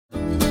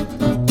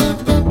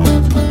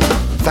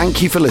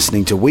Thank you for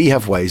listening to We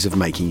Have Ways of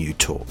Making You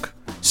Talk.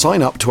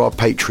 Sign up to our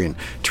Patreon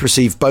to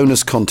receive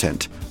bonus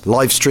content,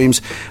 live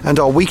streams, and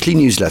our weekly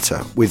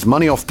newsletter with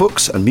money off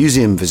books and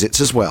museum visits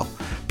as well,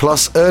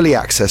 plus early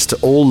access to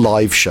all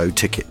live show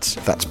tickets.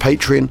 That's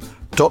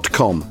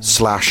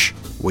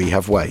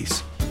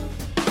patreon.com/wehaveways.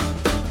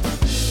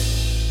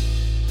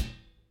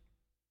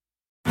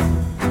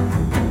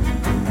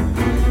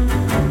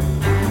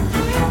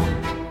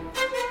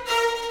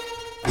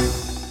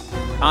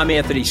 I'm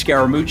Anthony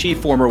Scaramucci,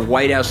 former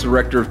White House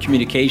Director of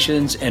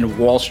Communications and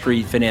Wall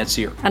Street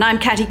financier. And I'm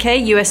Katty Kay,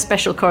 US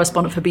Special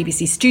Correspondent for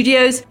BBC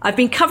Studios. I've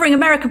been covering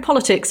American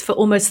politics for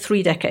almost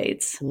 3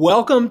 decades.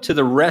 Welcome to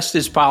The Rest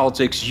is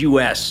Politics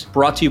US,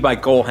 brought to you by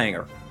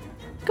Goalhanger.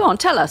 Go on,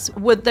 tell us,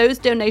 were those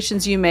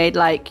donations you made,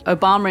 like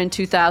Obama in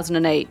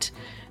 2008,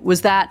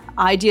 was that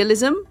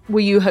idealism? Were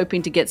you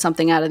hoping to get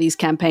something out of these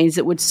campaigns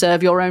that would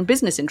serve your own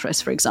business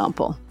interests, for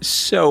example?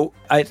 So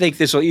I think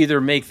this will either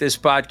make this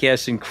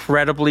podcast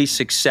incredibly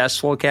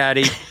successful,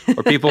 Katty,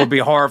 or people will be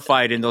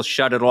horrified and they'll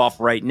shut it off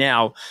right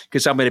now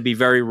because I'm going to be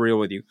very real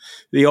with you.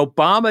 The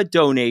Obama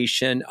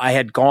donation, I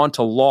had gone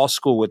to law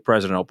school with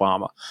President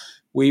Obama.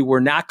 We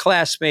were not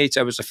classmates.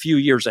 I was a few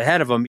years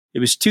ahead of him. It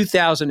was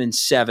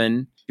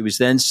 2007. He was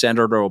then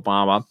Senator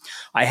Obama.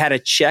 I had a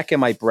check in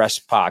my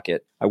breast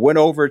pocket. I went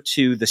over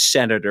to the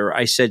senator.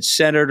 I said,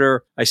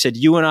 Senator,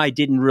 you and I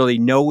didn't really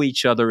know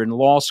each other in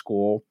law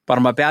school, but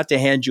I'm about to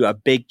hand you a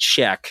big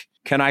check.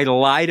 Can I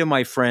lie to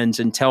my friends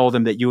and tell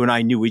them that you and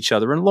I knew each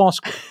other in law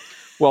school?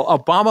 Well,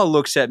 Obama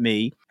looks at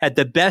me, had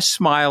the best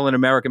smile in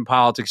American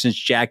politics since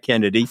Jack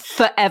Kennedy.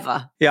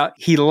 Forever. Yeah,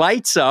 he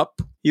lights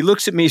up. He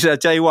looks at me and says, I'll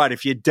tell you what,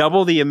 if you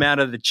double the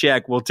amount of the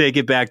check, we'll take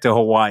it back to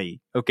Hawaii.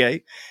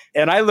 Okay.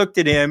 And I looked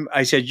at him.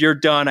 I said, you're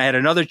done. I had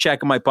another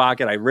check in my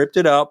pocket. I ripped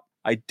it up.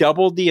 I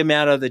doubled the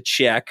amount of the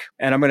check.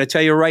 And I'm going to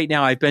tell you right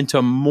now, I've been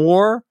to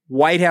more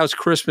White House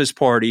Christmas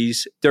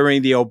parties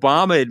during the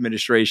Obama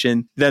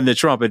administration than the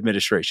Trump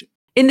administration.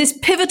 In this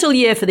pivotal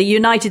year for the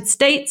United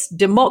States,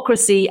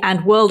 democracy,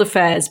 and world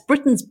affairs,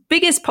 Britain's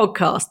biggest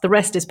podcast, The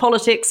Rest is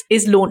Politics,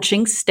 is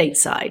launching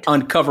stateside.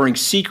 Uncovering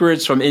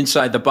secrets from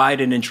inside the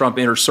Biden and Trump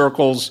inner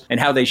circles and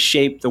how they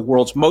shape the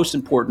world's most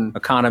important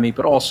economy,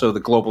 but also the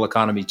global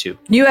economy too.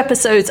 New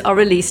episodes are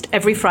released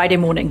every Friday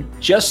morning.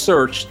 Just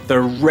search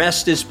The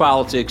Rest is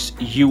Politics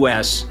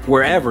US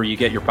wherever you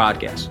get your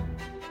podcasts.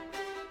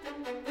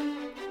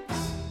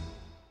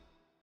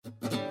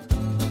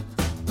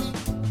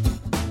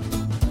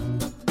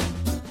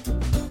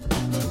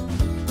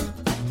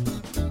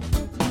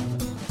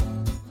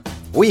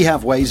 We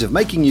Have Ways of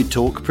Making You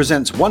Talk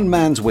presents One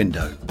Man's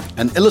Window,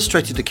 an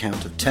illustrated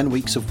account of 10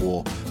 weeks of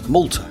war,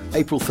 Malta,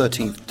 April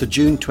 13th to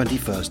June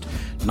 21st,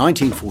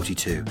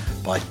 1942,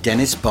 by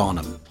Dennis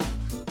Barnum.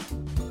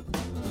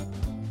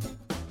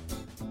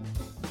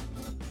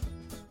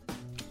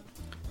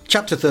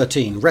 Chapter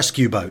 13,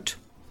 Rescue Boat.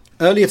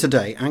 Earlier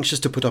today, anxious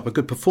to put up a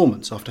good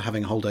performance after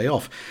having a whole day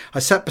off, I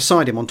sat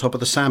beside him on top of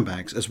the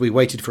sandbags as we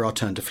waited for our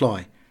turn to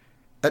fly.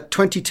 At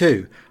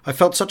 22, I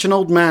felt such an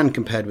old man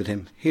compared with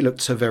him. He looked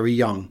so very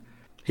young.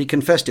 He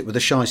confessed it with a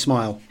shy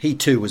smile. He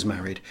too was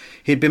married.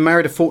 He had been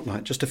married a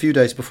fortnight, just a few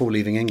days before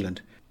leaving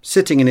England.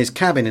 Sitting in his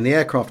cabin in the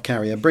aircraft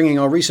carrier, bringing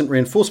our recent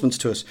reinforcements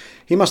to us,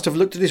 he must have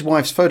looked at his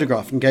wife's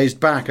photograph and gazed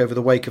back over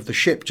the wake of the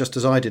ship just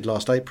as I did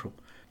last April.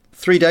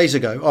 3 days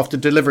ago, after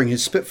delivering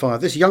his Spitfire,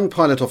 this young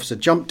pilot officer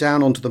jumped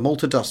down onto the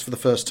Malta dust for the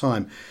first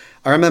time.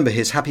 I remember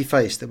his happy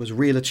face. There was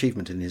real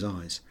achievement in his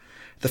eyes.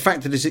 The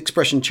fact that his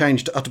expression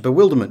changed to utter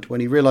bewilderment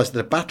when he realised that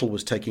a battle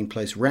was taking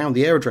place round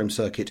the aerodrome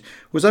circuit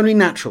was only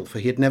natural, for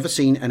he had never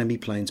seen enemy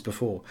planes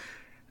before.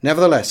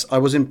 Nevertheless, I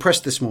was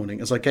impressed this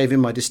morning as I gave him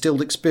my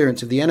distilled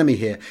experience of the enemy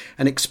here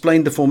and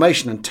explained the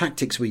formation and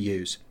tactics we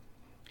use.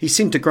 He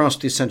seemed to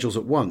grasp the essentials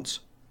at once.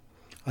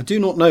 I do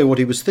not know what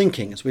he was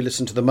thinking as we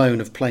listened to the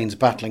moan of planes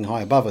battling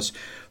high above us,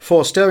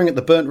 for, staring at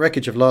the burnt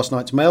wreckage of last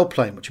night's mail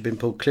plane which had been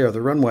pulled clear of the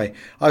runway,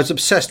 I was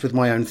obsessed with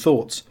my own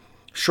thoughts.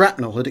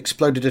 Shrapnel had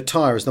exploded a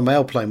tyre as the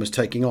mail plane was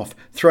taking off,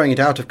 throwing it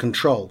out of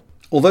control.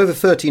 Although the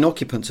 13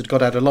 occupants had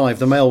got out alive,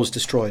 the mail was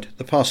destroyed.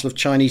 The parcel of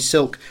Chinese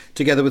silk,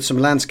 together with some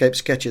landscape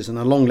sketches and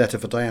a long letter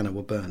for Diana,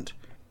 were burnt.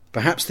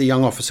 Perhaps the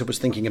young officer was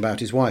thinking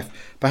about his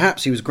wife.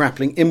 Perhaps he was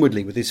grappling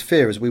inwardly with his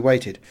fear as we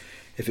waited.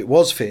 If it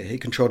was fear, he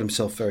controlled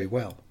himself very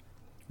well.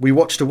 We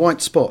watched a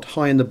white spot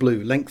high in the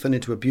blue lengthen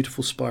into a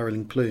beautiful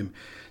spiralling plume.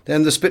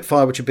 Then the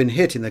Spitfire, which had been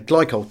hit in the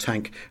glycol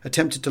tank,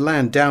 attempted to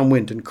land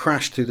downwind and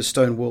crashed through the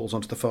stone walls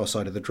onto the far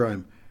side of the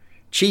drome.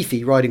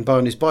 Chiefy, riding by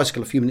on his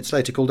bicycle a few minutes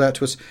later, called out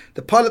to us,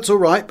 "The pilot's all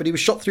right, but he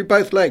was shot through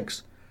both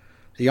legs."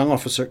 The young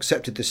officer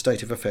accepted this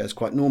state of affairs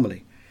quite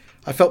normally.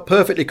 I felt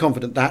perfectly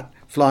confident that,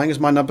 flying as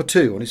my number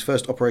 2 on his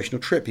first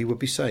operational trip, he would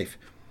be safe.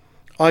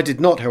 I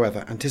did not,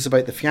 however,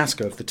 anticipate the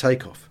fiasco of the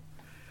takeoff.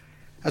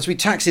 As we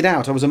taxied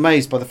out, I was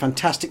amazed by the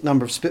fantastic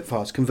number of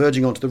Spitfires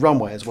converging onto the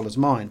runway as well as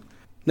mine.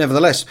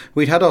 Nevertheless,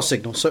 we'd had our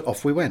signal, so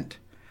off we went.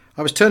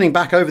 I was turning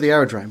back over the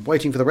aerodrome,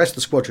 waiting for the rest of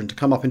the squadron to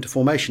come up into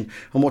formation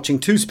and watching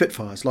two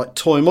Spitfires like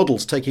toy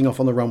models taking off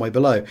on the runway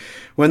below.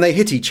 When they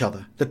hit each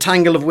other, the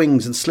tangle of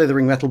wings and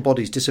slithering metal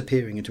bodies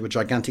disappearing into a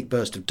gigantic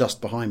burst of dust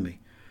behind me.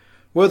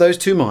 Were those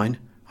two mine?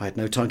 I had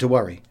no time to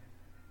worry.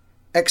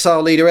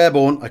 XR Leader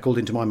airborne, I called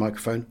into my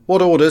microphone.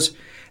 What orders?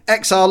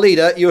 XR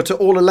Leader, you are to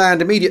all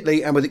land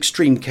immediately and with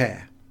extreme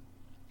care.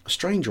 A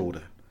strange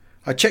order.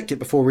 I checked it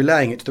before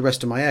relaying it to the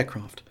rest of my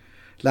aircraft.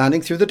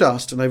 Landing through the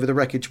dust and over the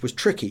wreckage was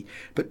tricky,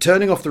 but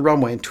turning off the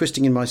runway and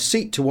twisting in my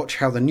seat to watch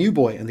how the new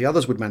boy and the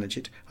others would manage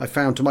it, I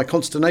found to my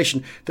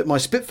consternation that my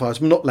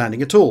Spitfires were not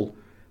landing at all.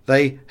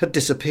 They had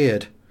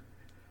disappeared.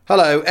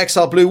 Hello,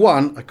 XR Blue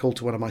 1, I called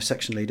to one of my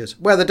section leaders.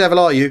 Where the devil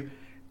are you?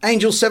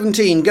 Angel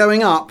 17,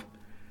 going up.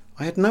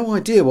 I had no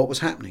idea what was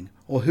happening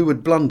or who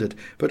had blundered,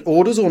 but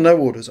orders or no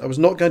orders, I was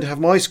not going to have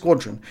my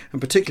squadron, and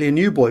particularly a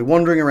new boy,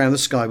 wandering around the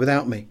sky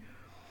without me.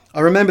 I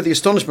remember the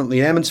astonishment on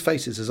the airmen's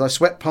faces as I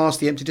swept past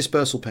the empty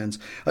dispersal pens.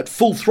 At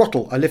full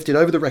throttle, I lifted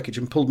over the wreckage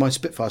and pulled my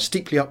Spitfire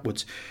steeply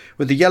upwards.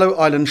 With the yellow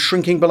island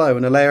shrinking below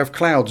and a layer of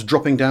clouds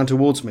dropping down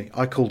towards me,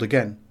 I called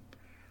again.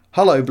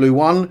 Hello, Blue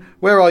 1.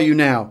 Where are you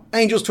now?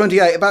 Angels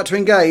 28, about to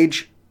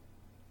engage.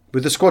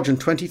 With the squadron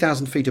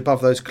 20,000 feet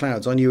above those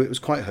clouds, I knew it was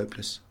quite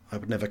hopeless. I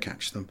would never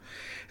catch them.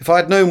 If I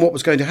had known what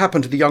was going to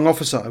happen to the young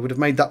officer, I would have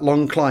made that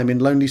long climb in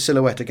lonely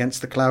silhouette against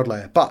the cloud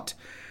layer. But,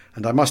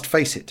 and I must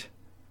face it,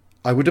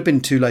 I would have been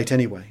too late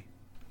anyway.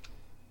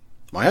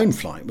 My own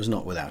flight was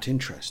not without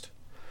interest.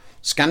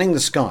 Scanning the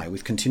sky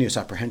with continuous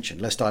apprehension,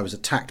 lest I was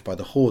attacked by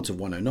the hordes of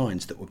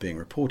 109s that were being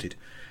reported,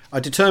 I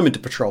determined to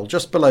patrol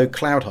just below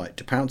cloud height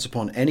to pounce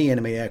upon any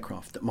enemy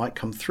aircraft that might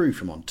come through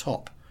from on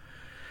top.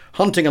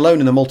 Hunting alone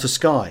in the Malta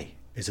sky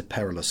is a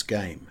perilous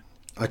game.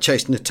 I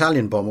chased an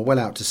Italian bomber well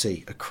out to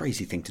sea, a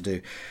crazy thing to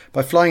do.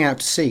 By flying out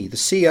to sea,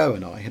 the CO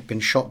and I had been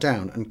shot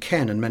down and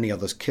Ken and many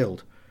others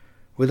killed.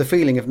 With a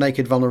feeling of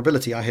naked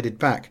vulnerability, I headed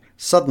back.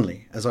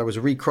 Suddenly, as I was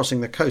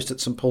recrossing the coast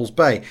at St. Paul's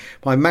Bay,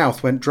 my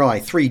mouth went dry.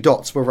 3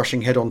 dots were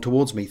rushing head-on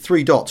towards me.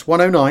 3 dots,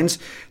 109s,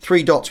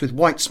 3 dots with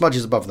white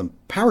smudges above them.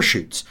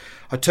 Parachutes!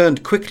 I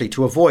turned quickly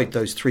to avoid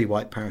those 3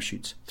 white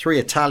parachutes. 3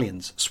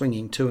 Italians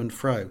swinging to and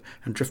fro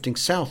and drifting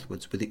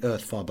southwards with the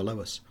earth far below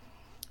us.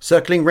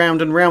 Circling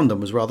round and round them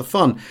was rather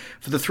fun,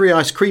 for the 3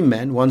 ice cream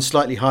men, one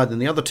slightly higher than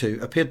the other 2,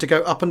 appeared to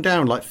go up and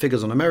down like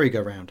figures on a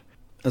merry-go-round.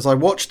 As I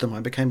watched them, I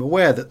became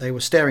aware that they were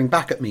staring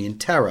back at me in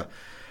terror.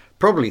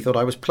 Probably thought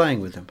I was playing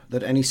with them,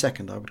 that any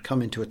second I would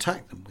come in to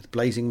attack them with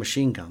blazing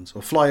machine guns,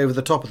 or fly over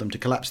the top of them to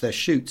collapse their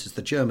chutes as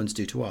the Germans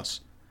do to us.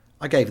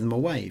 I gave them a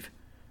wave.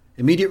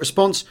 Immediate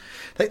response?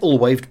 They all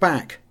waved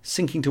back,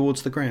 sinking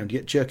towards the ground,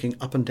 yet jerking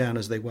up and down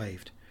as they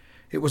waved.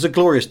 It was a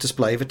glorious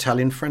display of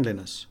Italian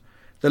friendliness.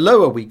 The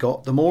lower we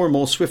got, the more and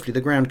more swiftly the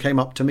ground came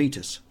up to meet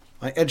us.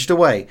 I edged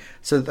away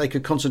so that they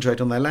could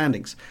concentrate on their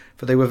landings,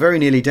 for they were very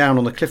nearly down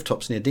on the cliff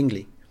tops near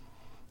Dingley.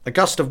 A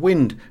gust of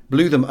wind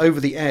blew them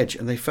over the edge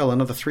and they fell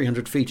another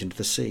 300 feet into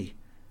the sea.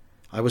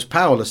 I was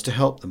powerless to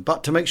help them,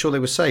 but to make sure they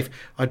were safe,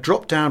 I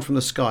dropped down from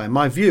the sky, and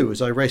my view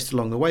as I raced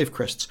along the wave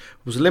crests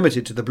was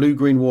limited to the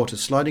blue-green water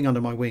sliding under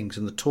my wings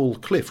and the tall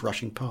cliff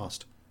rushing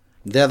past.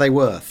 There they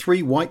were,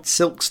 3 white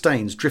silk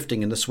stains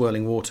drifting in the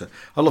swirling water,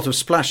 a lot of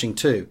splashing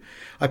too.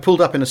 I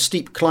pulled up in a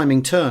steep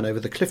climbing turn over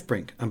the cliff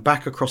brink and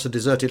back across a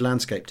deserted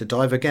landscape to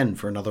dive again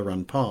for another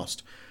run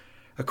past.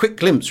 A quick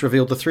glimpse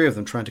revealed the 3 of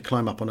them trying to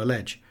climb up on a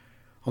ledge.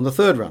 On the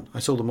 3rd run, I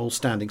saw them all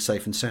standing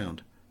safe and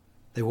sound.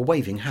 They were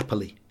waving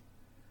happily.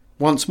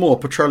 Once more,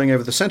 patrolling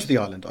over the centre of the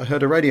island, I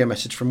heard a radio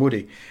message from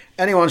Woody.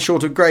 Anyone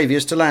short of gravy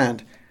is to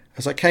land.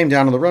 As I came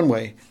down on the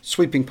runway,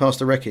 sweeping past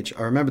the wreckage,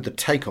 I remembered the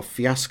takeoff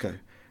fiasco.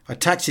 I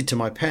taxied to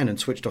my pen and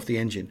switched off the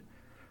engine.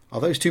 Are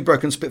those 2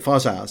 broken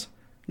Spitfires ours?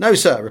 No,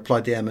 sir,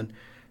 replied the airman.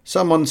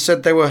 Someone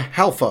said they were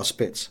Halfar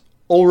Spits.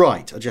 All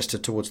right, I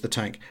gestured towards the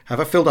tank. Have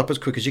her filled up as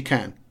quick as you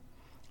can.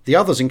 The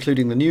others,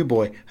 including the new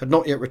boy, had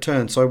not yet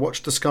returned, so I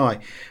watched the sky.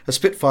 A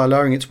Spitfire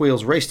lowering its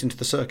wheels raced into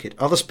the circuit.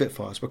 Other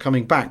Spitfires were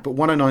coming back, but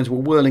 109s were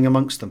whirling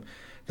amongst them.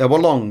 There were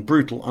long,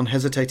 brutal,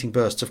 unhesitating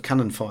bursts of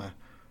cannon fire.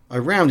 I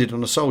rounded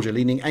on a soldier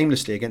leaning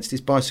aimlessly against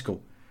his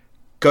bicycle.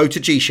 Go to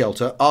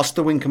G-Shelter, ask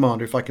the wing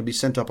commander if I can be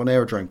sent up on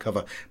aerodrome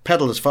cover.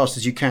 Pedal as fast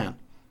as you can.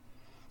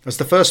 As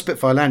the first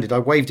Spitfire landed, I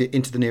waved it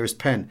into the nearest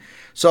pen.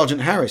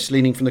 Sergeant Harris,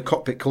 leaning from the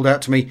cockpit, called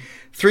out to me,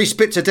 3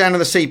 Spits are down in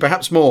the sea,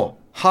 perhaps more.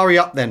 Hurry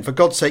up then, for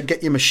God's sake,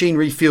 get your machine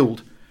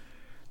refueled.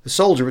 The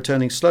soldier,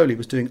 returning slowly,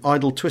 was doing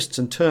idle twists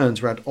and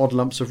turns round odd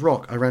lumps of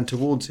rock. I ran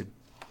towards him.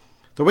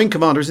 The wing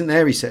commander isn't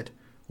there, he said.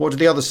 What did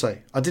the others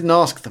say? I didn't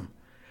ask them.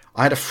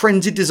 I had a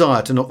frenzied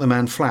desire to knock the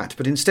man flat,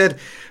 but instead,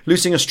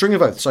 loosing a string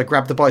of oaths, I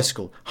grabbed the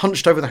bicycle.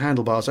 Hunched over the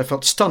handlebars, I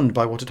felt stunned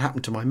by what had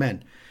happened to my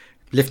men.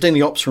 Lifting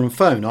the ops room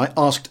phone, I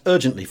asked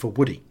urgently for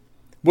Woody.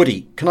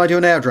 Woody, can I do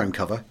an aerodrome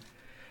cover?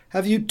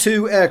 Have you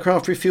 2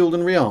 aircraft refuelled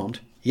and rearmed?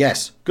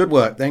 Yes. Good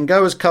work. Then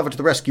go as cover to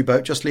the rescue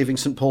boat just leaving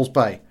St. Paul's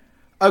Bay.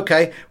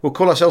 OK, we'll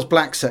call ourselves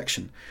Black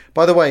Section.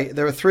 By the way,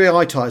 there are 3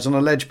 eye ties on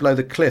a ledge below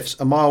the cliffs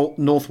a mile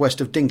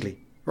northwest of Dingley.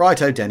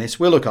 Righto, Dennis,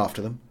 we'll look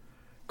after them.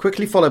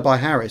 Quickly followed by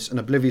Harris and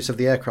oblivious of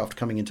the aircraft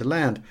coming into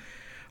land,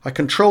 I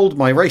controlled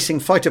my racing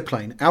fighter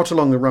plane out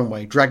along the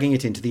runway, dragging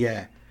it into the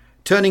air.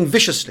 Turning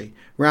viciously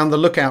round the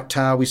lookout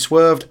tower, we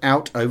swerved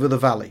out over the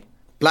valley.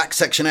 Black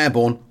section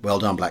airborne. Well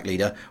done, Black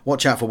Leader.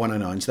 Watch out for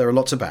 109s. There are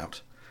lots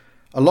about.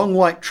 A long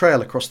white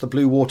trail across the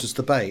blue waters of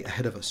the bay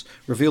ahead of us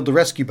revealed the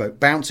rescue boat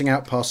bouncing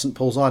out past St.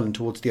 Paul's Island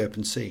towards the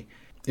open sea.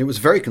 It was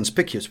very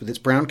conspicuous with its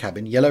brown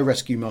cabin, yellow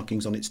rescue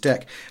markings on its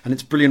deck, and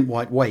its brilliant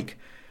white wake.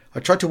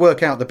 I tried to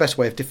work out the best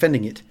way of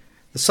defending it.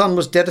 The sun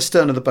was dead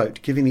astern of the boat,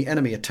 giving the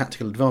enemy a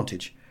tactical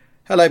advantage.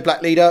 Hello,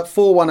 Black Leader.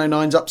 4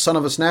 109s up son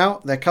of us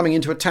now. They're coming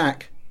in to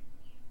attack.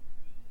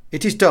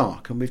 It is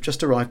dark, and we've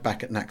just arrived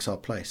back at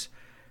Naxar Place.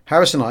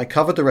 Harris and I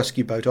covered the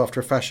rescue boat after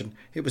a fashion.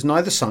 It was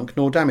neither sunk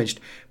nor damaged,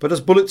 but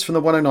as bullets from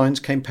the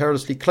 109s came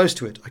perilously close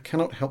to it, I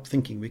cannot help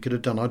thinking we could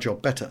have done our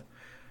job better.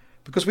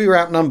 Because we were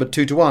outnumbered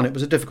 2 to 1, it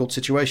was a difficult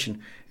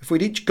situation. If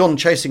we'd each gone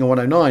chasing a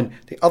 109,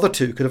 the other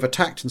two could have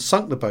attacked and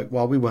sunk the boat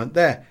while we weren't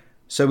there.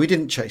 So we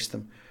didn't chase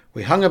them.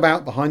 We hung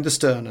about behind the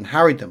stern and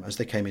harried them as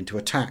they came in to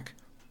attack.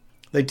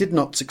 They did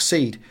not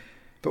succeed,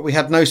 but we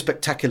had no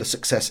spectacular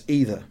success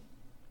either.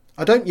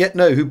 I don't yet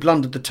know who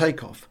blundered the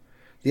takeoff.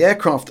 The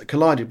aircraft that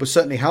collided was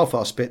certainly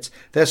Halfar Spitz,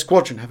 their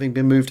squadron having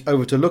been moved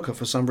over to Lucca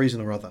for some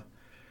reason or other.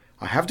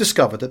 I have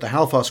discovered that the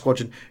Halfar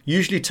squadron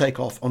usually take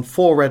off on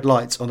 4 red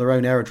lights on their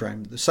own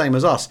aerodrome, the same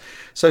as us,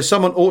 so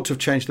someone ought to have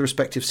changed the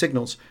respective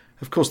signals.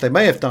 Of course they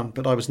may have done,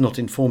 but I was not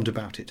informed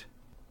about it.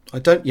 I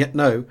don't yet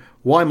know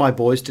why my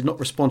boys did not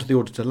respond to the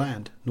order to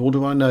land, nor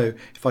do I know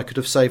if I could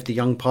have saved the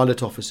young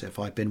pilot officer if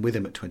I had been with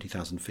him at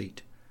 20,000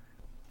 feet.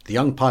 The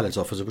young pilot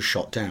officer was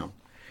shot down.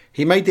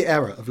 He made the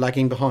error of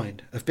lagging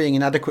behind, of being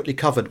inadequately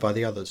covered by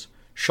the others.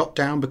 Shot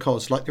down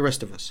because, like the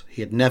rest of us,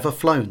 he had never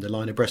flown the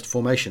line abreast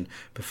formation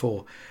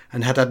before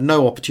and had had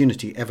no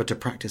opportunity ever to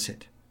practice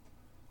it.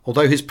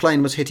 Although his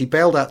plane was hit, he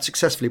bailed out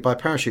successfully by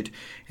parachute.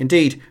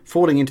 Indeed,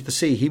 falling into the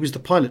sea, he was the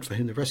pilot for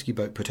whom the rescue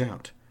boat put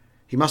out.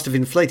 He must have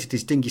inflated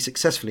his dinghy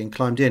successfully and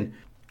climbed in,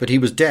 but he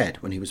was dead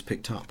when he was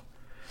picked up.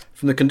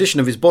 From the condition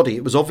of his body,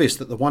 it was obvious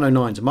that the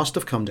 109s must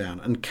have come down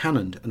and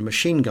cannoned and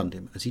machine-gunned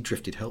him as he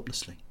drifted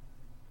helplessly.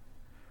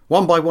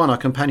 One by one our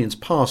companions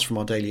pass from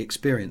our daily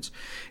experience.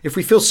 If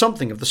we feel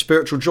something of the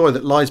spiritual joy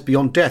that lies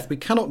beyond death, we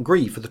cannot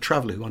grieve for the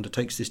traveller who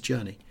undertakes this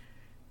journey.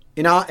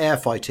 In our air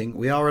fighting,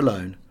 we are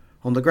alone.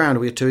 On the ground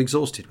we are too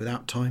exhausted,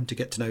 without time to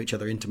get to know each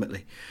other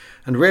intimately.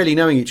 And rarely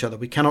knowing each other,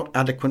 we cannot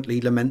adequately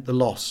lament the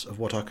loss of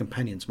what our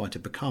companions might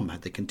have become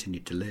had they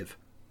continued to live.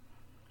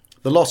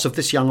 The loss of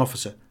this young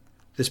officer,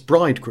 this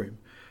bridegroom,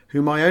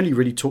 whom I only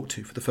really talked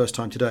to for the first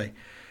time today,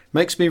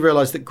 makes me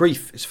realise that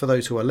grief is for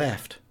those who are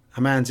left.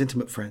 A man's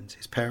intimate friends,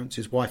 his parents,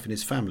 his wife and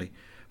his family.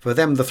 For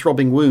them the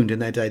throbbing wound in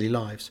their daily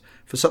lives,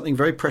 for something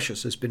very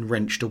precious has been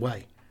wrenched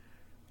away.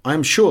 I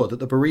am sure that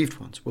the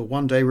bereaved ones will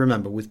one day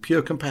remember with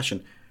pure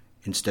compassion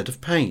instead of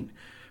pain,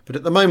 but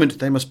at the moment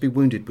they must be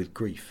wounded with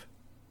grief.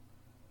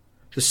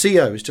 The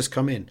CO has just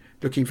come in,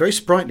 looking very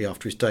sprightly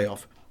after his day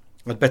off.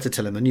 I'd better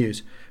tell him the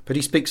news, but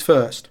he speaks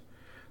first.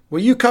 Were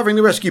you covering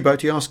the rescue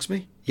boat, he asks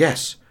me.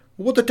 Yes.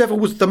 Well, what the devil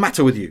was the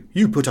matter with you?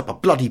 You put up a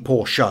bloody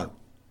poor show.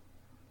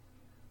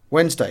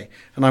 Wednesday,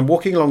 and I'm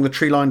walking along the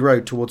tree-lined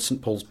road towards St.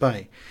 Paul's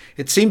Bay.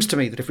 It seems to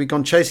me that if we'd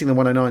gone chasing the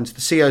 109s,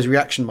 the CO's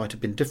reaction might have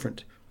been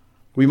different.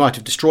 We might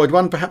have destroyed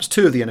one, perhaps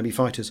 2 of the enemy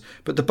fighters,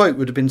 but the boat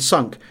would have been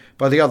sunk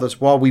by the others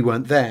while we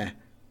weren't there.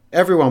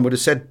 Everyone would have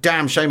said,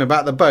 damn shame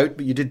about the boat,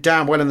 but you did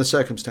damn well in the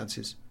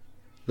circumstances.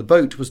 The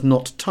boat was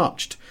not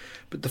touched,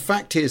 but the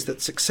fact is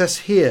that success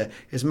here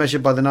is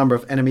measured by the number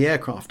of enemy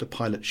aircraft a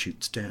pilot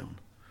shoots down.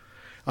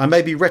 I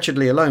may be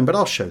wretchedly alone, but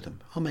I'll show them.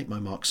 I'll make my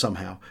mark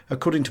somehow.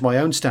 According to my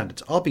own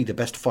standards, I'll be the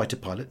best fighter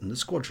pilot in the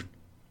squadron.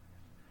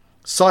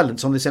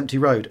 Silence on this empty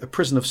road, a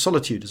prison of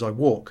solitude as I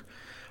walk.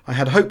 I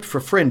had hoped for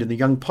a friend in the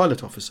young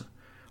pilot officer.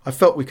 I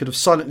felt we could have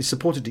silently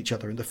supported each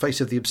other in the face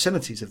of the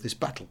obscenities of this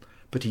battle,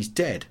 but he's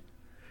dead.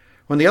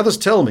 When the others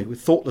tell me with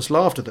thoughtless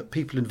laughter that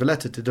people in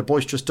Valletta did a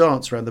boisterous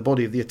dance around the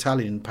body of the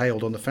Italian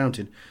impaled on the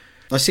fountain,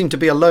 I seem to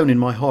be alone in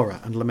my horror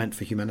and lament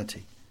for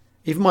humanity.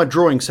 Even my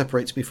drawing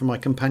separates me from my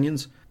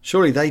companions.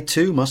 Surely they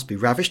too must be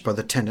ravished by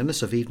the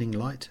tenderness of evening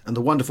light and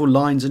the wonderful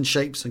lines and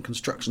shapes and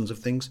constructions of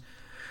things.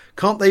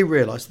 Can't they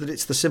realise that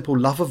it's the simple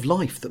love of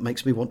life that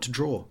makes me want to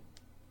draw?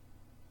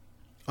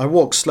 I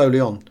walk slowly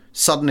on.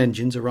 Sudden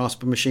engines, a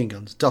rasp of machine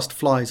guns. Dust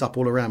flies up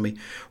all around me.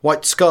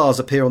 White scars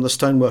appear on the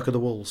stonework of the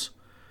walls.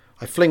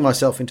 I fling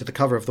myself into the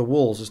cover of the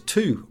walls as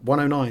 2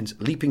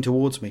 109s, leaping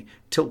towards me,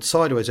 tilt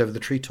sideways over the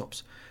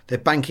treetops. They're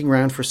banking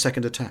round for a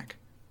second attack.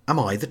 Am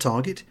I the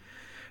target?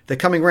 They're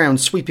coming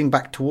round, sweeping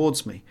back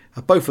towards me.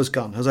 A Bofors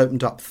gun has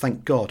opened up,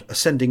 thank God.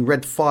 Ascending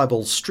red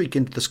fireballs streak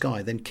into the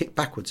sky, then kick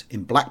backwards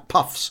in black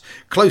puffs,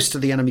 close to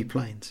the enemy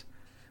planes.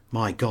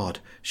 My God,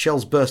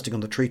 shells bursting on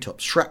the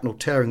treetops, shrapnel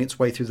tearing its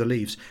way through the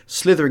leaves,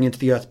 slithering into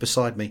the earth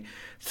beside me,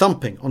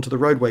 thumping onto the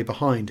roadway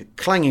behind,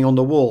 clanging on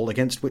the wall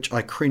against which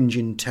I cringe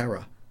in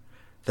terror.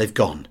 They've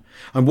gone.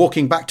 I'm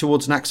walking back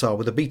towards Naxar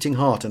with a beating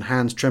heart and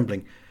hands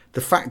trembling.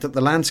 The fact that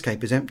the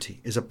landscape is empty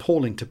is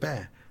appalling to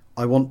bear.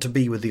 I want to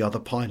be with the other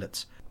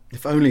pilots.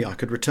 If only I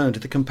could return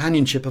to the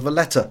companionship of a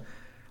letter.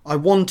 I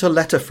want a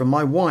letter from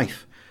my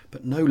wife.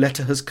 but no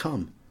letter has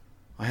come.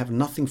 I have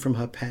nothing from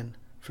her pen,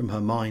 from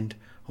her mind,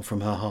 or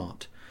from her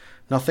heart.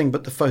 Nothing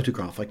but the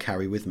photograph I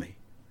carry with me.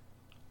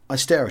 I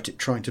stare at it,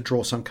 trying to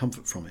draw some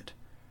comfort from it.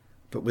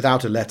 But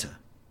without a letter,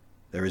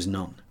 there is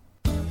none.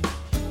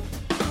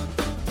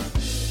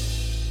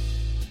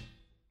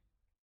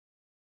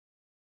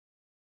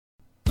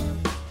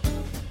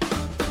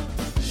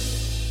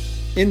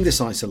 In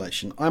this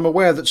isolation, I am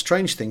aware that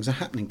strange things are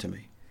happening to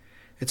me.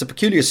 It's a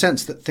peculiar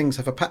sense that things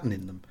have a pattern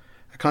in them,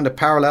 a kind of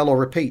parallel or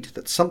repeat,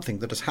 that something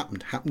that has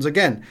happened happens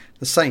again,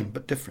 the same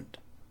but different.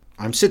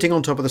 I'm sitting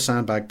on top of the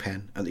sandbag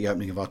pen at the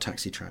opening of our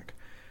taxi track.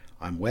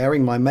 I'm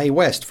wearing my May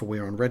West, for we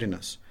are on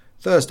readiness.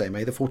 Thursday,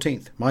 May the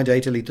 14th, my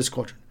day to lead the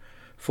squadron.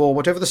 For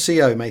whatever the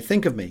CO may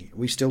think of me,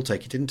 we still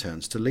take it in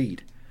turns to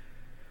lead.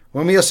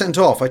 When we are sent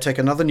off, I take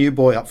another new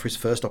boy up for his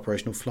first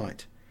operational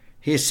flight.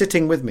 He is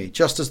sitting with me,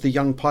 just as the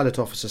young pilot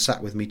officer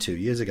sat with me 2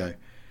 years ago.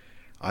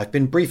 I've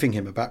been briefing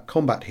him about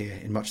combat here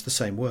in much the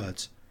same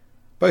words.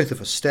 Both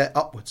of us stare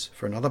upwards,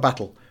 for another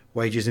battle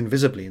wages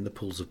invisibly in the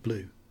pools of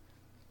blue.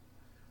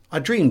 I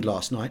dreamed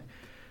last night,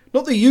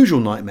 not the usual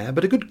nightmare,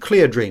 but a good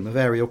clear dream of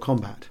aerial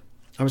combat.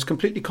 I was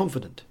completely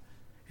confident.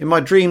 In my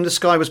dream, the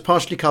sky was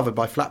partially covered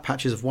by flat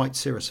patches of white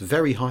cirrus,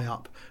 very high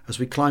up. As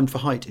we climbed for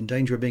height, in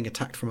danger of being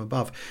attacked from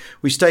above,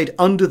 we stayed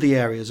under the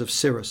areas of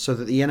cirrus so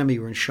that the enemy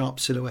were in sharp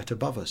silhouette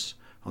above us.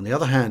 On the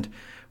other hand,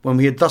 when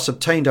we had thus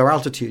obtained our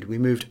altitude, we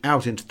moved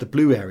out into the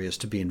blue areas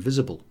to be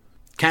invisible.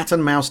 Cat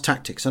and mouse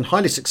tactics, and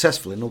highly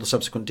successful in all the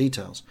subsequent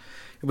details.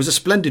 It was a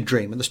splendid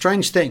dream, and the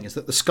strange thing is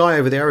that the sky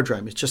over the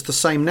aerodrome is just the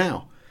same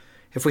now.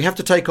 If we have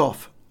to take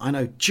off, I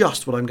know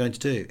just what I'm going to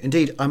do.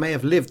 Indeed, I may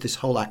have lived this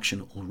whole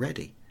action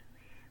already.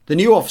 The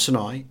new officer and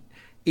I,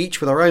 each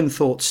with our own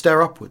thoughts,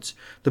 stare upwards.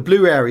 The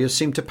blue areas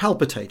seem to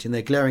palpitate in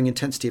their glaring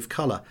intensity of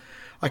colour.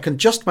 I can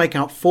just make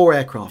out 4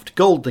 aircraft,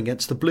 golden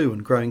against the blue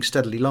and growing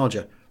steadily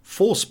larger.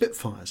 4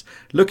 Spitfires,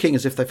 looking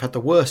as if they've had the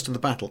worst of the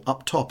battle,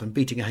 up top and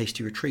beating a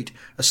hasty retreat,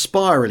 are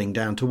spiralling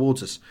down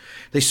towards us.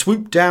 They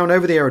swoop down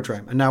over the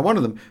aerodrome, and now one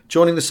of them,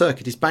 joining the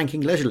circuit, is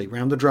banking leisurely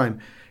round the drome,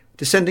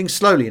 descending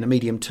slowly in a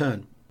medium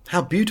turn.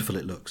 How beautiful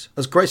it looks,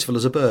 as graceful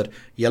as a bird,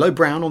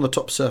 yellow-brown on the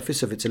top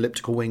surface of its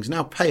elliptical wings,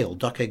 now pale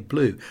duck-egg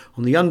blue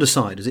on the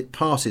underside as it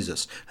passes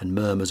us and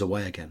murmurs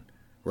away again.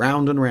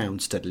 Round and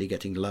round, steadily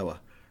getting lower,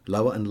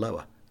 lower and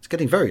lower. It's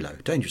getting very low,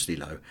 dangerously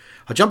low.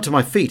 I jump to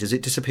my feet as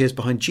it disappears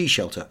behind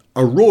G-shelter.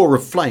 A roar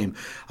of flame,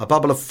 a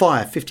bubble of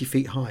fire 50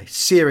 feet high,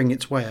 searing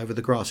its way over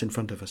the grass in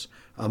front of us.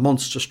 A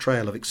monstrous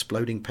trail of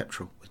exploding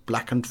petrol, with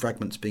blackened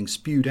fragments being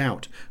spewed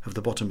out of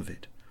the bottom of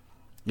it.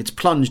 It's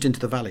plunged into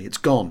the valley. It's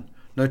gone.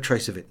 No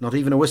trace of it, not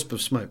even a wisp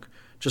of smoke.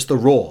 Just the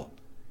roar.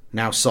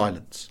 Now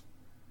silence.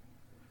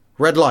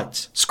 Red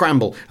lights.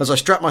 Scramble. As I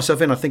strap myself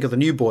in, I think of the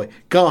new boy.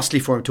 Ghastly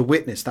for him to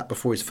witness that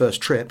before his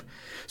first trip.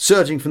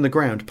 Surging from the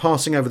ground,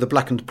 passing over the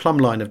blackened plumb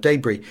line of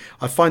debris,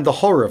 I find the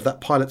horror of that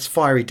pilot's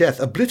fiery death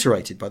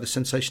obliterated by the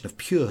sensation of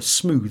pure,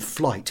 smooth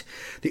flight.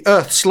 The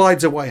earth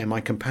slides away and my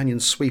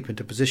companions sweep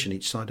into position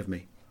each side of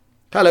me.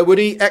 Hello,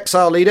 Woody.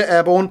 Exile leader,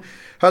 airborne.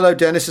 Hello,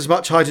 Dennis. As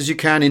much height as you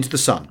can into the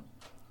sun.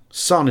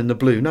 Sun in the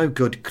blue, no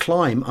good.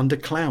 Climb under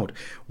cloud.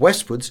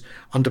 Westwards,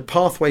 under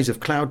pathways of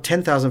cloud,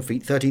 10,000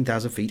 feet,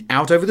 13,000 feet,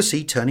 out over the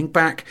sea, turning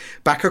back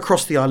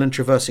across the island,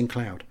 traversing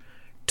cloud.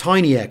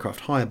 Tiny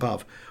aircraft high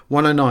above,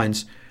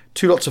 109s,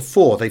 2 lots of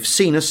 4. They've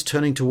seen us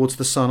turning towards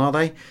the sun, are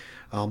they?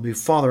 I'll move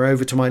farther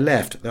over to my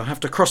left. They'll have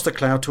to cross the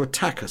cloud to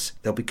attack us.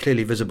 They'll be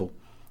clearly visible.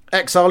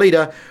 XR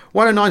leader,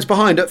 109's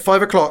behind at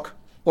 5 o'clock.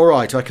 All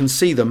right, I can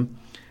see them.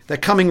 They're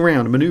coming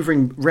round,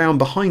 manoeuvring round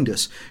behind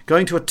us,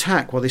 going to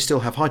attack while they still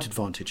have height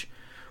advantage.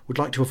 Would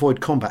like to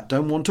avoid combat,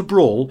 don't want to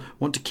brawl,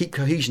 want to keep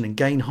cohesion and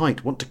gain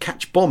height, want to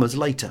catch bombers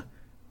later.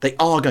 They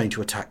are going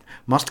to attack.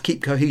 Must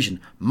keep cohesion.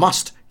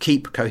 Must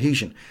keep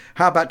cohesion.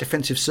 How about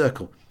defensive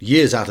circle?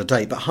 Years out of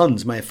date, but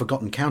Huns may have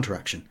forgotten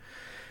counteraction.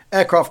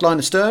 Aircraft line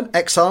astern,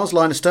 XRs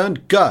line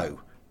astern, go.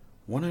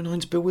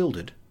 109's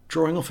bewildered,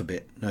 drawing off a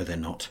bit. No, they're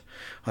not.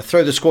 I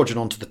throw the squadron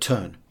onto the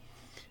turn.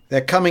 They're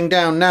coming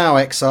down now,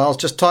 XRs.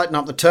 Just tighten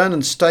up the turn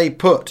and stay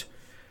put.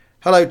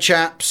 Hello,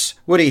 chaps.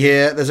 Woody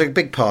here. There's a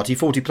big party,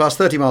 40 plus,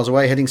 30 miles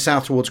away, heading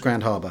south towards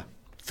Grand Harbour.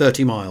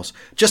 30 miles.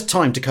 Just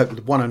time to cope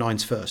with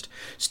 109s first.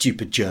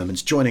 Stupid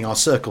Germans joining our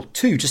circle.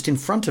 2 just in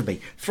front of me.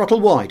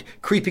 Throttle wide,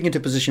 creeping into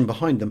position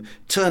behind them.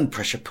 Turn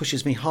pressure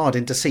pushes me hard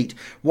into seat.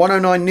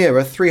 109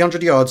 nearer,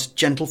 300 yards.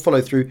 Gentle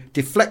follow through.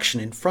 Deflection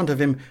in front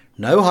of him.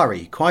 No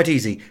hurry. Quite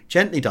easy.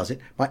 Gently does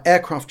it. My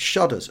aircraft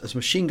shudders as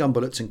machine gun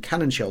bullets and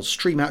cannon shells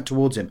stream out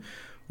towards him.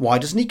 Why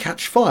doesn't he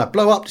catch fire?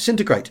 Blow up,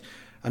 disintegrate.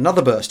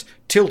 Another burst.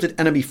 Tilted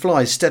enemy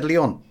flies steadily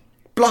on.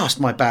 Blast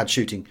my bad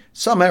shooting.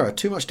 Some error.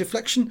 Too much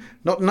deflection?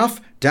 Not enough?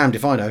 Damned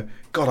if I know.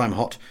 God, I'm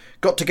hot.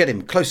 Got to get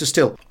him. Closer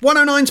still.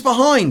 109's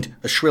behind!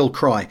 A shrill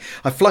cry.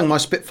 I flung my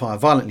Spitfire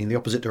violently in the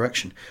opposite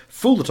direction.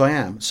 Fool that I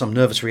am. Some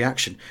nervous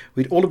reaction.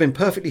 We'd all have been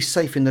perfectly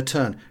safe in the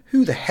turn.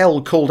 Who the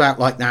hell called out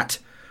like that?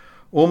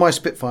 All my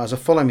Spitfires are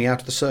following me out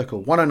of the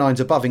circle.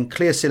 109's above in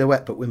clear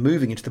silhouette, but we're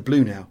moving into the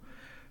blue now.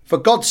 For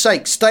God's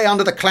sake, stay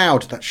under the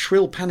cloud. That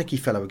shrill, panicky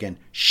fellow again.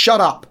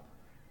 Shut up!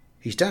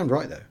 He's damned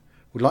right, though.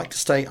 Would like to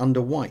stay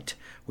under white.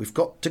 We've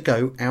got to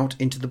go out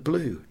into the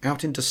blue,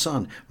 out into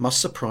sun. Must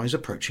surprise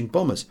approaching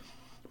bombers.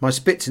 My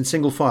Spits in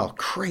single file.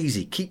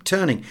 Crazy. Keep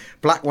turning.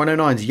 Black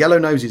 109s, yellow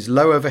noses,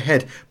 low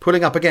overhead.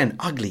 Pulling up again.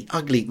 Ugly,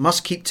 ugly.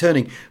 Must keep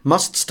turning.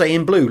 Must stay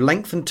in blue.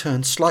 Lengthen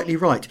turn slightly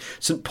right.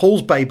 St.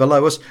 Paul's Bay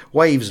below us.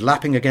 Waves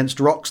lapping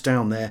against rocks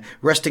down there.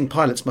 Resting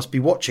pilots must be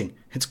watching.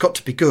 It's got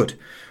to be good.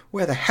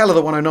 Where the hell are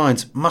the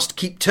 109s? Must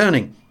keep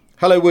turning.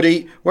 Hello,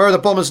 Woody. Where are the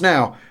bombers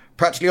now?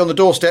 Practically on the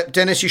doorstep.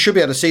 Dennis, you should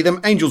be able to see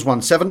them. Angels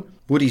 1-7.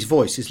 Woody's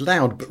voice is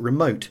loud but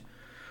remote.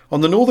 On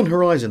the northern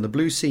horizon, the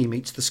blue sea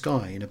meets the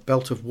sky in a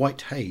belt of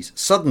white haze.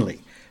 Suddenly,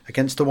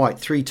 against the white,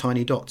 3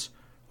 tiny dots.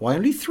 Why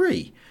only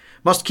 3?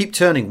 Must keep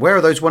turning. Where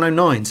are those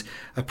 109s?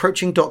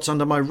 Approaching dots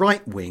under my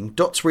right wing.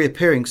 Dots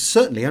reappearing.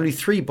 Certainly only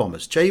 3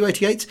 bombers.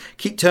 Ju-88s?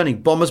 Keep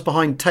turning. Bombers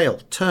behind tail.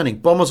 Turning.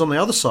 Bombers on the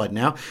other side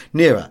now.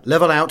 Nearer.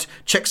 Level out.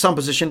 Check sun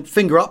position.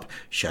 Finger up.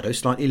 Shadow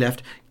slightly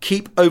left.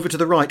 Keep over to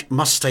the right.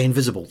 Must stay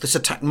invisible. This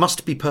attack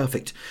must be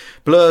perfect.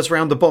 Blurs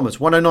round the bombers.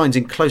 109s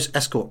in close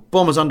escort.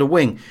 Bombers under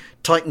wing.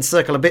 Tighten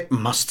circle a bit.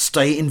 Must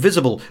stay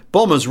invisible.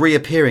 Bombers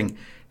reappearing.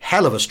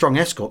 Hell of a strong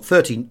escort.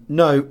 40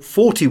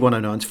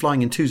 109s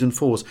flying in 2s and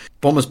 4s.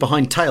 Bombers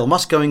behind tail.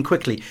 Must go in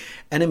quickly.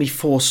 Enemy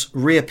force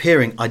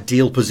reappearing.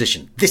 Ideal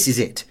position. This is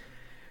it.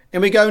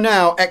 In we go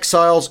now,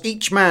 exiles.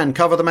 Each man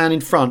cover the man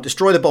in front.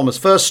 Destroy the bombers.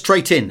 First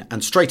straight in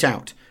and straight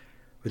out.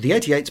 With the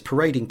 88s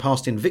parading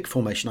past in Vic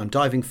formation, I'm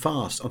diving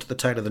fast onto the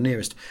tail of the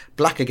nearest.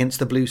 Black against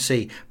the blue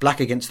sea, black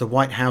against the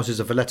white houses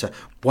of Valletta.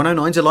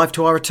 109's alive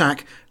to our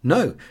attack?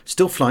 No,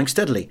 still flying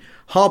steadily.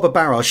 Harbour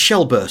barrage,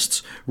 shell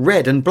bursts.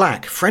 Red and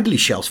black, friendly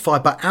shells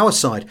fired by our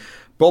side.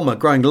 Bomber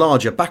growing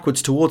larger,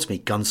 backwards towards me.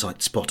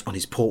 Gunsight spot on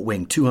his port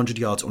wing, 200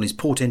 yards on his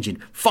port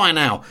engine. Fire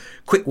now!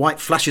 Quick white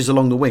flashes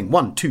along the wing.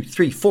 1, 2,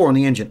 3, 4 on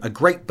the engine. A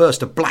great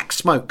burst of black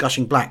smoke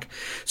gushing black.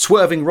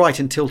 Swerving right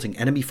and tilting.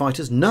 Enemy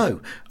fighters? No.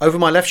 Over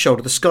my left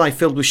shoulder, the sky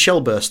filled with shell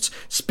bursts.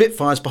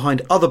 Spitfires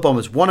behind other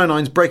bombers.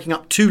 109s breaking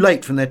up too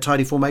late from their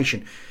tidy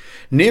formation.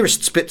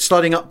 Nearest Spit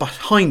sliding up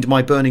behind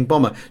my burning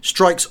bomber.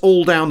 Strikes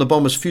all down the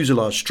bomber's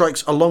fuselage.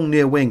 Strikes along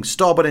near wing.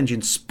 Starboard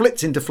engine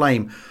splits into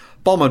flame.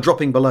 Bomber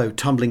dropping below,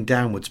 tumbling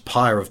downwards,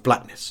 pyre of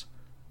blackness.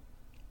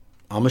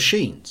 Our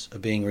machines are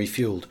being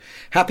refuelled.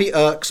 Happy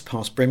Irks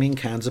pass brimming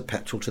cans of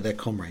petrol to their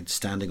comrades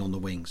standing on the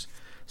wings.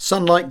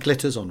 Sunlight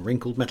glitters on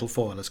wrinkled metal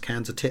foil as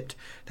cans are tipped.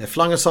 They're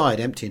flung aside,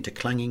 empty into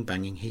clanging,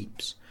 banging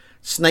heaps.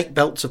 Snake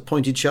belts of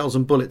pointed shells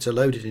and bullets are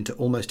loaded into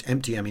almost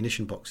empty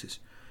ammunition boxes.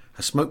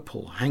 A smoke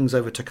pall hangs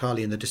over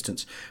Takali in the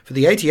distance, for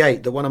the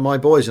 88 that one of my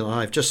boys and I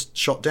have just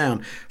shot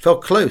down fell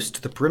close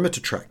to the perimeter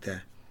track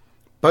there.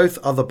 Both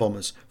other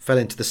bombers fell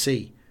into the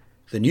sea.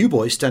 The new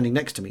boy standing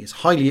next to me is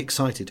highly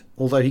excited,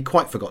 although he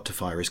quite forgot to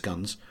fire his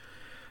guns.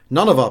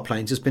 None of our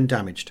planes has been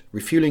damaged.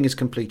 Refuelling is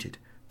completed.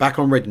 Back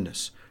on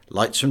readiness.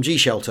 Lights from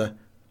G-Shelter.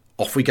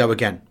 Off we go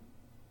again.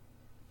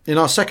 In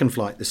our second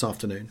flight this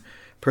afternoon,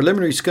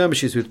 preliminary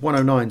skirmishes with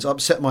 109s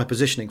upset my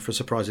positioning for a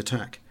surprise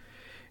attack.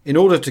 In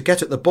order to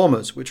get at the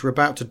bombers, which were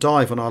about to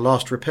dive on our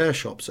last repair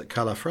shops at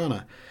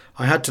Calafrana,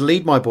 I had to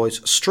lead my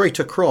boys straight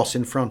across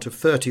in front of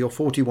 30 or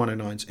 40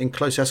 109s in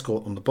close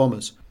escort on the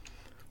bombers.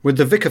 With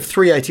the Vic of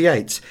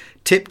 388s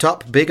tipped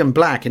up big and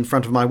black in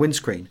front of my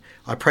windscreen,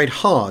 I prayed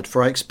hard,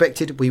 for I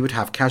expected we would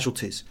have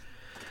casualties.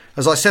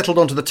 As I settled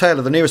onto the tail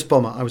of the nearest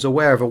bomber, I was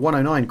aware of a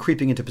 109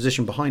 creeping into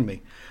position behind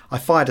me. I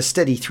fired a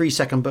steady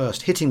 3-second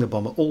burst, hitting the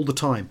bomber all the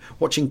time,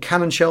 watching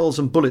cannon shells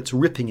and bullets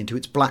ripping into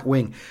its black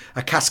wing,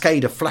 a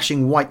cascade of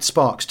flashing white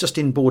sparks just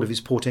inboard of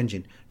his port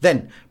engine.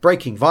 Then,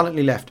 braking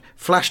violently left,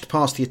 flashed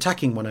past the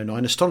attacking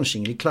 109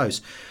 astonishingly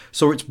close,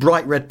 saw its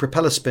bright red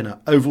propeller spinner,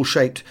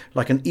 oval-shaped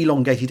like an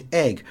elongated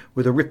egg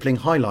with a rippling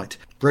highlight,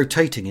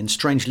 rotating in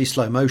strangely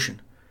slow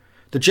motion.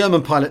 The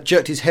German pilot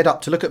jerked his head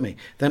up to look at me,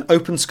 then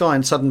opened sky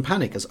in sudden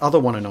panic as other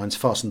 109s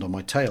fastened on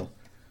my tail.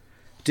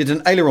 Did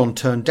an aileron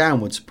turn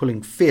downwards,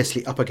 pulling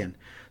fiercely up again.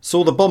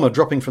 Saw the bomber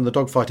dropping from the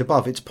dogfight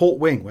above. Its port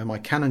wing, where my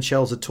cannon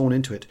shells had torn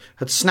into it,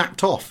 had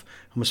snapped off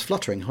and was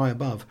fluttering high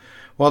above,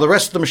 while the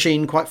rest of the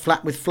machine, quite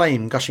flat with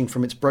flame gushing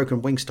from its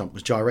broken wing stump,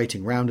 was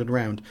gyrating round and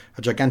round,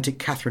 a gigantic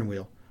Catherine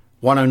wheel.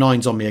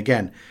 109's on me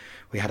again.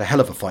 We had a hell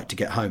of a fight to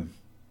get home.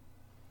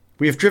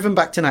 We have driven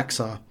back to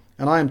Naxar,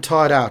 and I am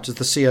tired out as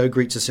the CO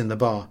greets us in the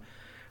bar.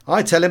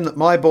 I tell him that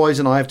my boys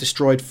and I have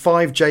destroyed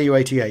 5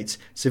 Ju-88s,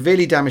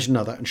 severely damaged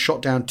another, and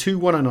shot down 2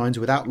 109s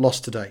without loss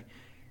today.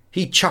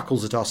 He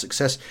chuckles at our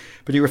success,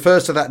 but he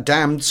refers to that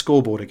damned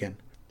scoreboard again.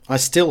 I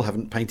still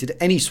haven't painted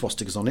any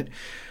swastikas on it,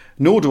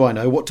 nor do I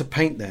know what to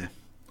paint there.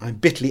 I'm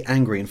bitterly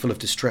angry and full of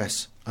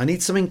distress. I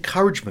need some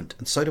encouragement,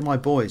 and so do my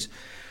boys.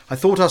 I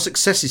thought our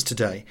successes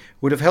today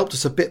would have helped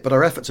us a bit, but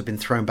our efforts have been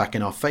thrown back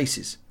in our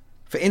faces.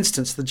 For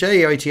instance, the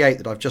Ju-88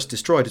 that I've just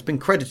destroyed has been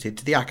credited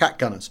to the Ack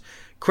gunners.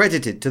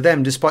 Credited to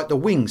them despite the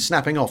wings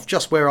snapping off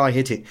just where I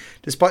hit it,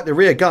 despite the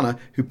rear gunner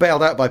who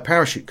bailed out by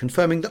parachute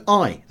confirming that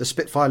I, the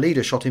Spitfire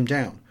leader, shot him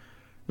down.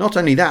 Not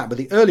only that, but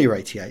the earlier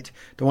 88,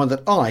 the one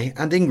that I,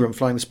 and Ingram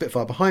flying the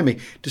Spitfire behind me,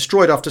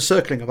 destroyed after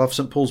circling above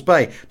St. Paul's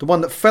Bay, the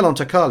one that fell on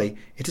Takali,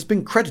 it has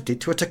been credited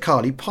to a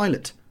Takali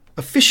pilot.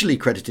 Officially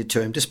credited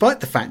to him, despite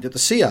the fact that the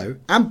CO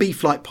and B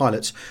flight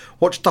pilots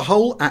watched the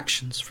whole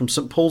actions from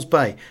St Paul's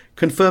Bay,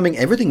 confirming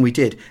everything we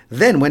did,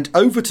 then went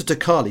over to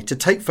Takali to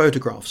take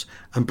photographs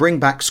and bring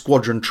back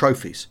squadron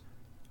trophies.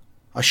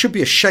 I should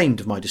be ashamed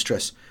of my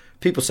distress.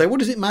 People say, what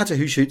does it matter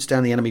who shoots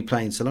down the enemy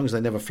planes so long as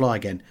they never fly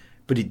again?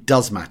 But it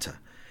does matter.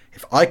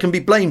 If I can be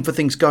blamed for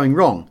things going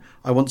wrong,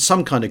 I want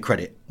some kind of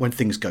credit when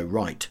things go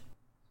right.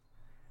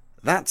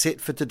 That's it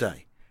for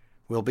today.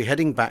 We'll be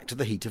heading back to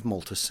the heat of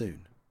Malta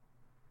soon.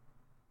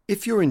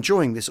 If you're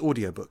enjoying this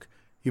audiobook,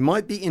 you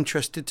might be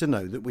interested to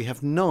know that we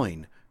have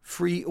 9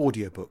 free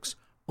audiobooks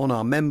on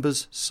our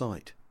members'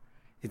 site.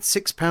 It's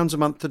 £6 a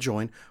month to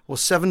join, or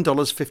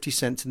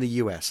 $7.50 in the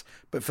US,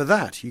 but for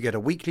that you get a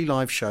weekly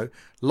live show,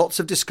 lots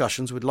of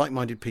discussions with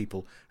like-minded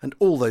people, and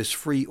all those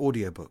free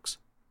audiobooks.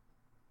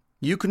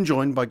 You can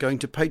join by going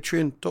to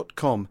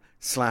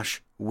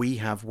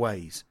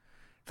patreon.com/wehaveways.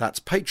 That's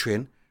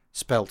Patreon,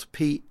 spelt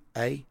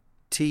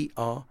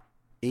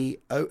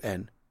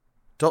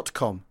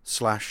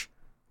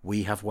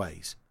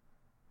patreon.com/wehaveways.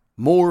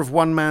 More of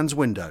One Man's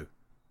Window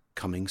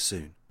coming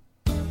soon.